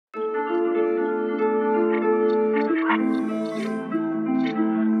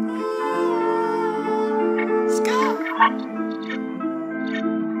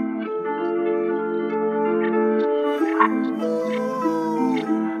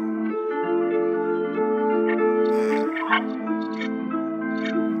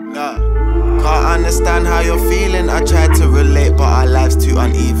understand how you're feeling. I tried to relate, but our lives too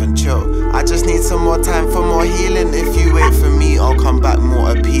uneven. Chill, I just need some more time for more healing. If you wait for me, I'll come back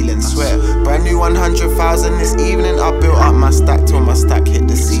more appealing. Swear, brand new 100,000 this evening. I built up my stack till my stack hit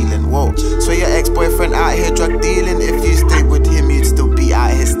the ceiling. Whoa, so your ex-boyfriend out here drug dealing. If you stayed with him, you'd still be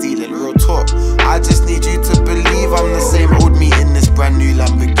out here stealing. Real talk, I just need you to believe I'm the same old me in this brand new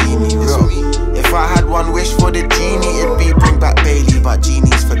Lamborghini. Real, if I had one wish for the genie, it'd be bring back Bailey, but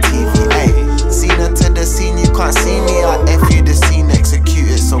genies for TV. Ay, seen her to the scene, you can't see me. I F you the scene, execute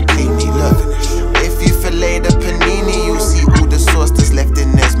it so cleanly. Look, if you fillet the panini, you'll see all the sauce that's left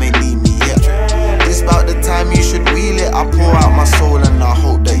in there's may leave me. Yeah, this about the time you should wheel it. I pour out my soul and I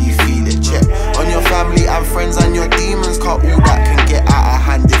hope that you feel it. Check on your family and friends and your demons, cause all that can get out of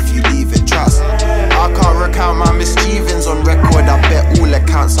hand if you leave it. Trust, I can't recount my mischievings on record. I bet all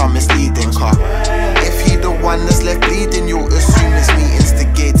accounts are misleading. Car if he the one that's left bleeding, you'll assume it's me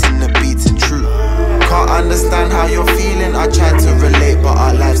instigating the beating. True, can't understand how you're feeling. I tried to relate, but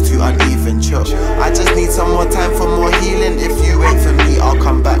our lives too uneven. Chill, I just need some more time for more healing. If you wait for me, I'll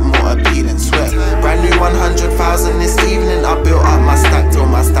come back more appealing. Swear, brand new 100,000 this evening. I built up my stack till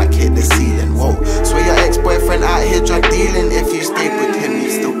my stack hit the ceiling. Whoa, swear your ex-boyfriend out here drug dealing. If you stayed with him,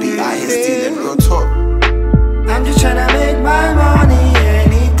 you'd still be out here stealing. Real talk, I'm just tryna make my money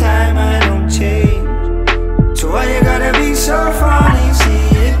anytime I don't change. So why you gotta be so funny?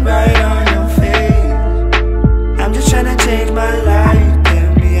 See it right on your face. I'm just tryna change my life.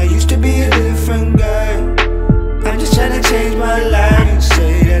 Tell me I used to be a different guy. I'm just tryna change my life.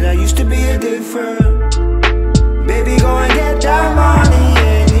 Say that I used to be a different. Baby, go and get that money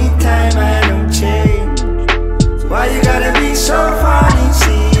anytime I don't change. So why you gotta be so funny?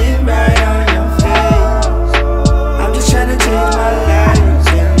 See it right on your face. I'm just tryna change my life.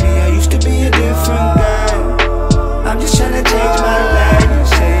 Tell me I used to be a different guy. I'm just tryna change my life. You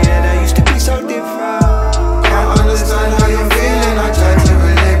say that I used to be so different. can't understand how you're feeling. I tried to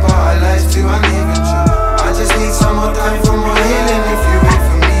relate, but our lives too uneven. True, I just need some more time for more healing. If you wait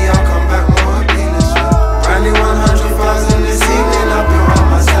for me, I'll come back more appealing. Brand new 100,000 this evening. I built up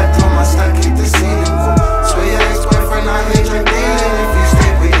my stack till my stack hit the ceiling. Swear your ex-boyfriend out here drug dealing. If you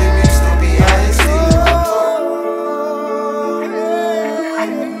stay with him, you'd still be out here stealing.